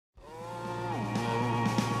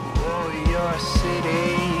your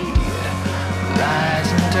city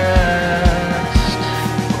lies in dust.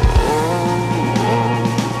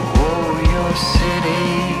 Your city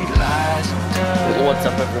lies in dust. What's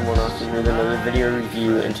up, everyone? Austin here with another video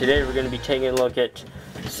review, and today we're going to be taking a look at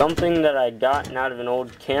something that I gotten out of an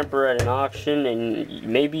old camper at an auction. And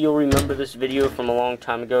maybe you'll remember this video from a long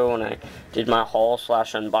time ago when I did my haul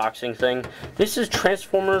slash unboxing thing. This is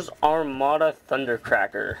Transformers Armada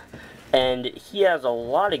Thundercracker, and he has a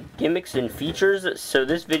lot of gimmicks and features, so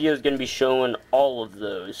this video is going to be showing all of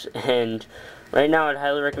those. And right now I'd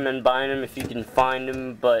highly recommend buying him if you can find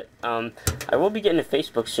him, but I will be getting a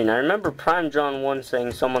Facebook soon. I remember Prime John 1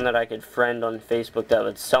 saying someone that I could friend on Facebook that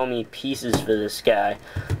would sell me pieces for this guy.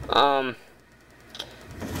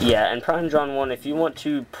 Yeah, and Prime John 1, if you want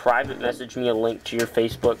to private message me a link to your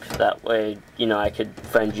Facebook, that way, you know, I could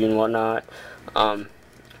friend you and whatnot,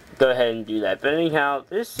 go ahead and do that. But anyhow,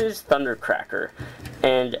 this is Thundercracker,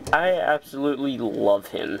 and I absolutely love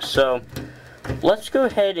him. So let's go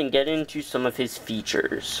ahead and get into some of his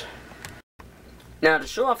features. Now, to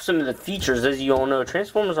show off some of the features, as you all know,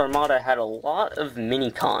 Transformers Armada had a lot of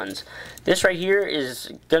mini-cons. This right here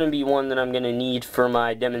is going to be one that I'm going to need for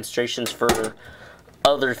my demonstrations for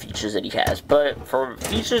other features that he has. But for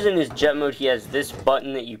features in his jet mode, he has this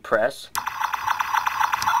button that you press.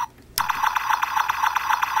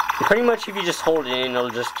 And pretty much if you just hold it in,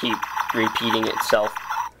 it'll just keep repeating itself.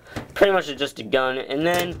 Pretty much it's just a gun, and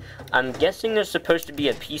then I'm guessing there's supposed to be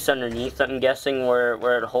a piece underneath. I'm guessing where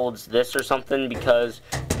it holds this or something, because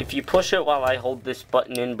if you push it while I hold this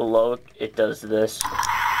button in below, it does this.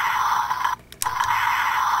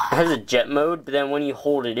 It has a jet mode, but then when you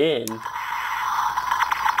hold it in,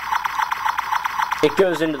 it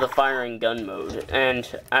goes into the firing gun mode, and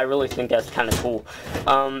I really think that's kind of cool.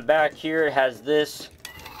 Back here it has this.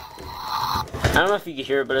 I don't know if you can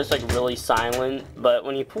hear it, but it's like really silent. But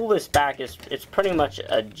when you pull this back, it's pretty much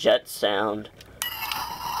a jet sound.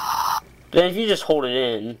 Then if you just hold it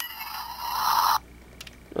in,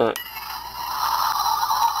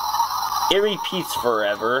 it repeats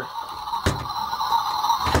forever.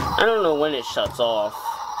 I don't know when it shuts off.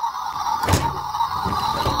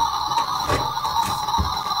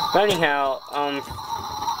 But anyhow,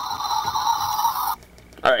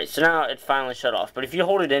 alright, so now it finally shut off. But if you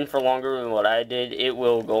hold it in for longer than what I did, it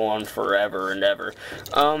will go on forever and ever.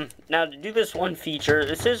 Now to do this one feature,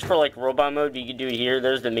 this is for like robot mode, but you can do it here.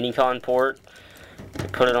 There's the Minicon port. You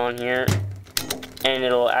put it on here, and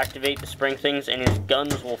it'll activate the spring things, and his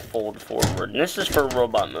guns will fold forward. And this is for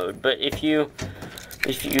robot mode. But if you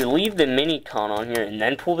leave the Minicon on here and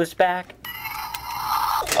then pull this back,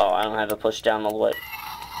 oh, I don't have it pushed down all the way.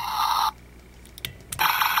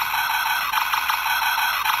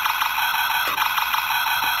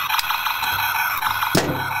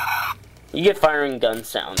 You get firing gun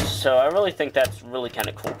sounds, so I really think that's really kind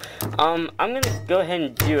of cool. I'm going to go ahead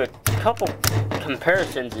and do a couple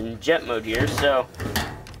comparisons in jet mode here. So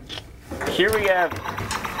here we have,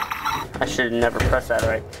 I should have never pressed that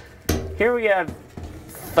right. Here we have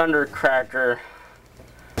Thundercracker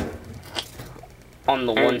on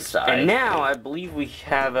the one side. And now I believe we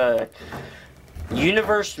have a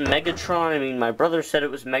Universe Megatron. I mean, my brother said it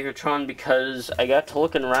was Megatron because I got to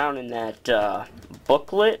looking around in that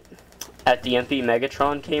booklet at the MP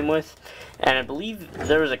Megatron came with, and I believe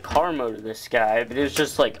there was a car mode of this guy, but it was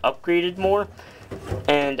just like upgraded more,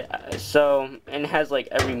 and and it has like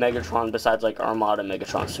every Megatron besides like Armada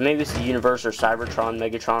Megatron. So maybe it's the Universe or Cybertron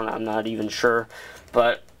Megatron, I'm not even sure,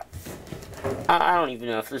 but I don't even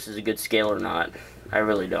know if this is a good scale or not. I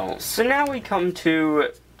really don't. So now we come to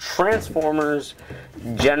Transformers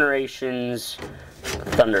Generations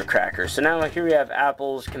Thundercracker. So now here we have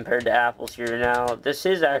apples compared to apples here. Now this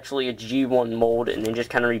is actually a G1 mold, and they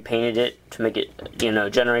just kind of repainted it to make it, you know,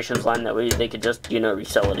 Generations line. That way they could just, you know,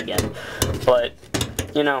 resell it again. But,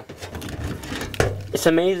 you know, it's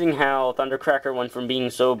amazing how Thundercracker went from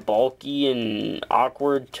being so bulky and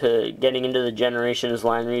awkward to getting into the Generations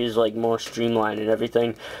line where he's like more streamlined and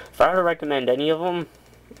everything. If I were to recommend any of them,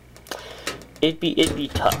 it'd be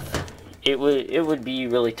tough. It would be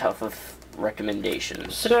really tough of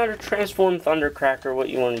recommendations. So now to transform Thundercracker, what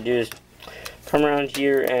you want to do is come around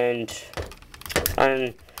here and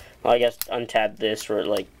well, I guess untab this where it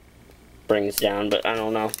like brings down, but I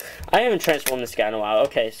don't know. I haven't transformed this guy in a while.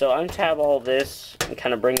 Okay, so untab all this and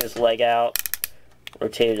kind of bring his leg out,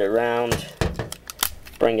 rotate it around,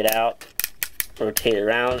 bring it out, rotate it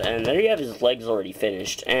around, and there you have his legs already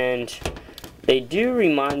finished. And they do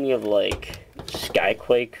remind me of like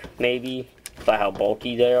Skyquake, maybe, by how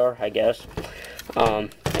bulky they are, I guess.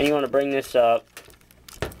 And you want to bring this up,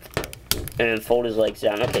 and then fold his legs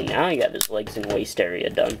down. Okay, now you got his legs and waist area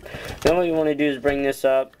done. Then what you want to do is bring this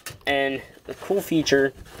up, and the cool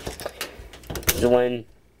feature is when,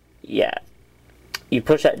 yeah, you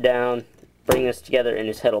push that down, bring this together, and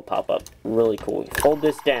his head will pop up. Really cool. Fold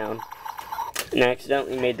this down, and I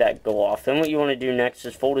accidentally made that go off. Then what you want to do next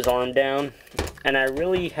is fold his arm down, and I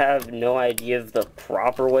really have no idea of the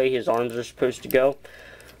proper way his arms are supposed to go,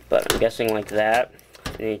 but I'm guessing like that.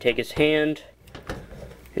 And then you take his hand.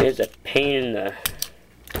 It is a pain in the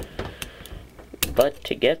butt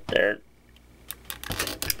to get there.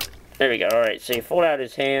 There we go. Alright, so you fold out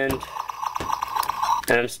his hand,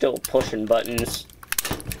 and I'm still pushing buttons.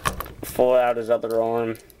 Fold out his other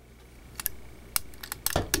arm.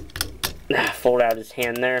 Fold out his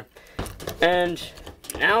hand there. And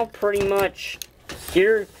now pretty much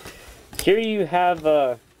here you have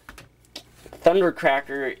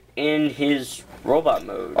Thundercracker in his robot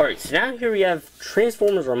mode. Alright, so now here we have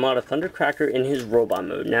Transformers Armada Thundercracker in his robot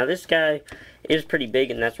mode. Now this guy is pretty big,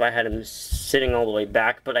 and that's why I had him sitting all the way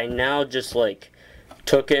back, but I now just like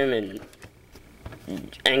took him and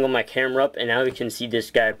angled my camera up, and now we can see this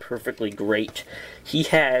guy perfectly great. He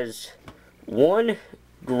has one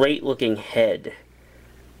great looking head.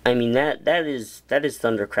 I mean, that is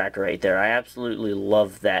Thundercracker right there. I absolutely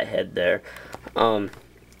love that head there.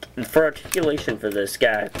 For articulation for this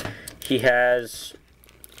guy, he has,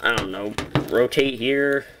 I don't know, rotate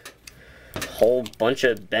here, whole bunch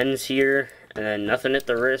of bends here, and then nothing at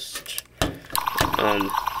the wrist.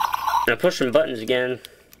 Now pushing buttons again.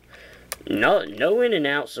 No in and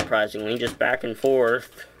out, surprisingly, just back and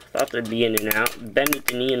forth. Thought there'd be in and out. Bend at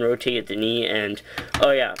the knee and rotate at the knee, and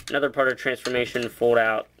oh yeah, another part of transformation, fold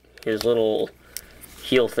out his little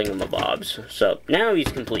heel thingamabobs. So now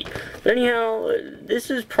he's complete. But anyhow, this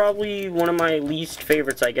is probably one of my least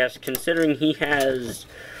favorites, I guess, considering he has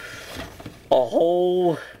a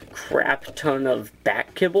whole crap ton of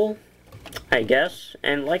back kibble, I guess.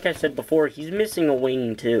 And like I said before, he's missing a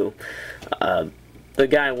wing too. The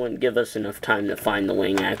guy wouldn't give us enough time to find the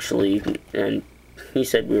wing, actually, and he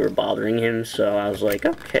said we were bothering him, so I was like,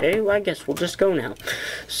 okay, well, I guess we'll just go now.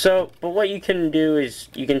 So, but what you can do is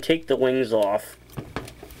you can take the wings off.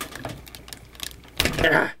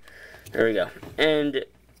 There we go. And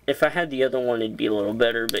if I had the other one, it'd be a little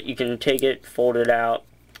better, but you can take it, fold it out,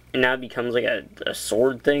 and now it becomes like a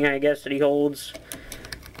sword thing, I guess, that he holds.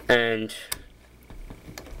 And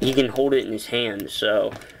he can hold it in his hand,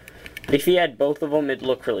 so if he had both of them, it'd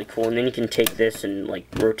look really cool. And then you can take this and like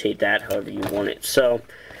rotate that however you want it. So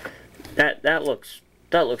that looks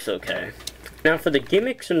okay. Now for the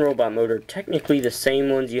gimmicks in robot mode are technically the same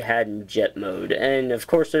ones you had in jet mode. And of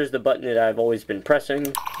course there's the button that I've always been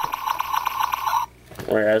pressing,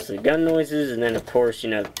 whereas the gun noises, and then of course, you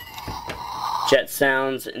know, jet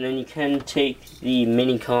sounds. And then you can take the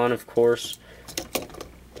mini-con, of course,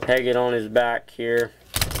 peg it on his back here,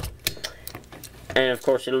 and of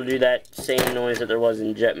course it'll do that same noise that there was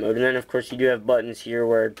in jet mode. And then of course you do have buttons here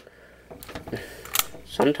where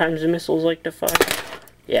sometimes the missiles like to fire.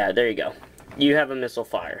 Yeah, there you go. You have a missile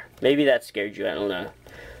fire. Maybe that scared you, I don't know.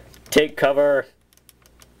 Take cover.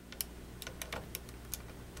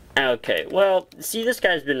 Okay, well, see, this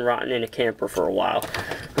guy's been rotting in a camper for a while.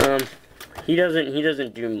 He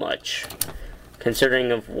doesn't do much,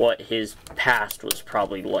 considering of what his past was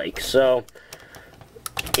probably like. So,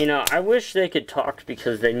 you know, I wish they could talk,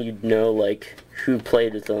 because then you'd know, like, who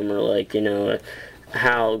played with them, or, like, you know,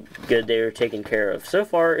 how good they were taken care of. So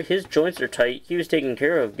far, his joints are tight. He was taken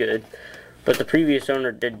care of good, but the previous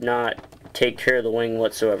owner did not take care of the wing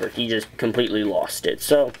whatsoever. He just completely lost it.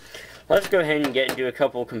 So, let's go ahead and get into a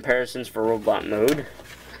couple comparisons for robot mode.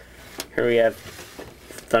 Here we have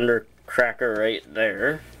Thundercracker right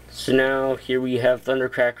there. So now, here we have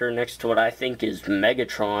Thundercracker next to what I think is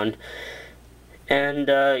Megatron. And,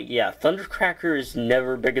 yeah, Thundercracker is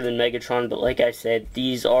never bigger than Megatron, but like I said,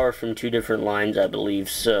 these are from two different lines, I believe,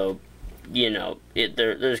 so, you know,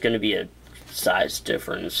 there's going to be a size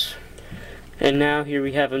difference. And now, here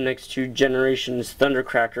we have him next to Generations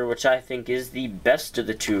Thundercracker, which I think is the best of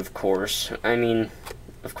the two, of course. I mean,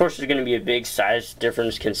 of course there's going to be a big size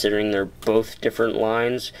difference considering they're both different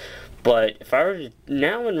lines, but if I were to,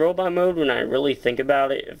 now in robot mode, when I really think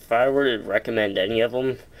about it, if I were to recommend any of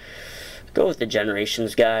them, go with the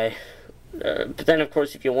Generations guy. But then, of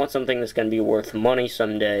course, if you want something that's going to be worth money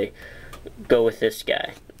someday, go with this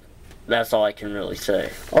guy. That's all I can really say.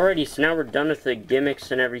 Alrighty, so now we're done with the gimmicks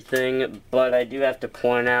and everything, but I do have to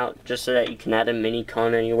point out, just so that you can add a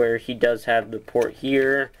mini-con anywhere, he does have the port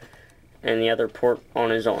here, and the other port on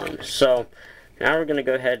his arm. So, now we're going to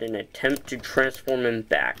go ahead and attempt to transform him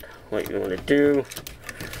back. What you want to do,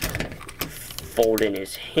 fold in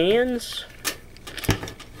his hands,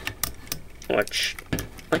 which,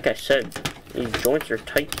 like I said, these joints are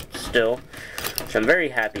tight still, which I'm very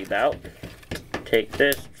happy about. Take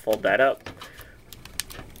this, fold that up,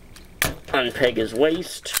 unpeg his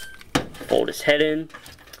waist, fold his head in,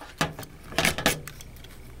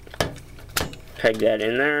 peg that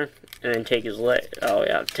in there, and then take his leg,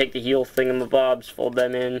 take the heel thingamabobs, fold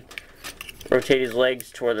them in, rotate his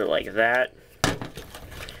legs to where they're like that,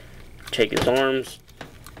 take his arms,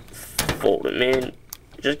 fold them in,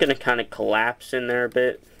 just going to kind of collapse in there a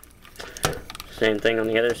bit. Same thing on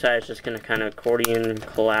the other side, it's just going to kind of accordion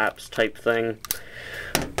collapse type thing.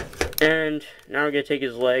 And now we're going to take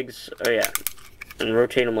his legs, and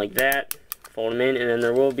rotate them like that, fold them in, and then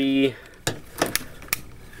there will be,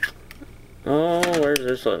 where's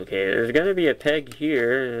this located? There's going to be a peg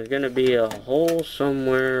here, and there's going to be a hole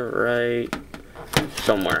somewhere, right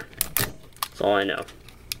somewhere. That's all I know.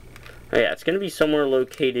 It's going to be somewhere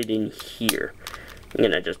located in here. I'm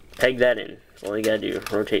going to just peg that in. That's all you got to do.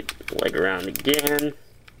 Rotate the leg around again.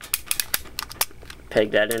 Peg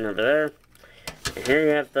that in over there. And here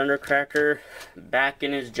you have Thundercracker back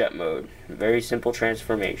in his jet mode. Very simple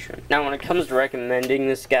transformation. Now when it comes to recommending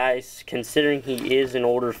this, guys, considering he is an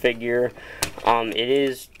older figure, it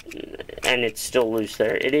is, and it's still loose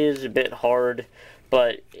there, it is a bit hard,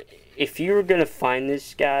 but if you were going to find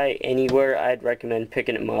this guy anywhere, I'd recommend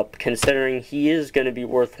picking him up, considering he is going to be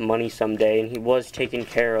worth money someday, and he was taken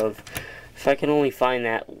care of. If I can only find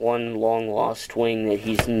that one long-lost wing that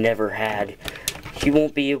he's never had, he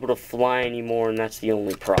won't be able to fly anymore, and that's the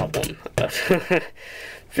only problem. But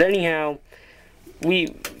anyhow, I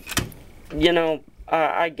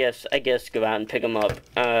guess go out and pick him up.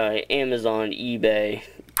 Amazon, eBay,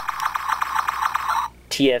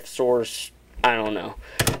 TF Source, I don't know.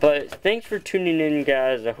 But thanks for tuning in,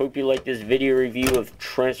 guys. I hope you like this video review of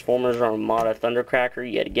Transformers Armada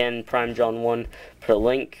Thundercracker. Yet again, Prime John 1, put a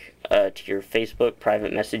link to your Facebook,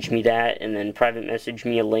 private message me that, and then private message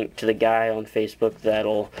me a link to the guy on Facebook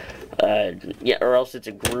that'll, or else it's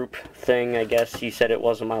a group thing, I guess you said it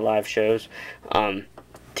was on my live shows,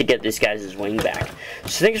 to get this guy's wing back.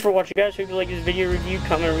 So thanks for watching, guys. Hope you like this video review.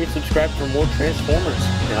 Comment, rate, subscribe for more Transformers.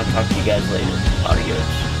 And I'll talk to you guys later. Adios.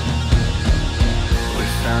 We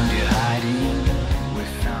found you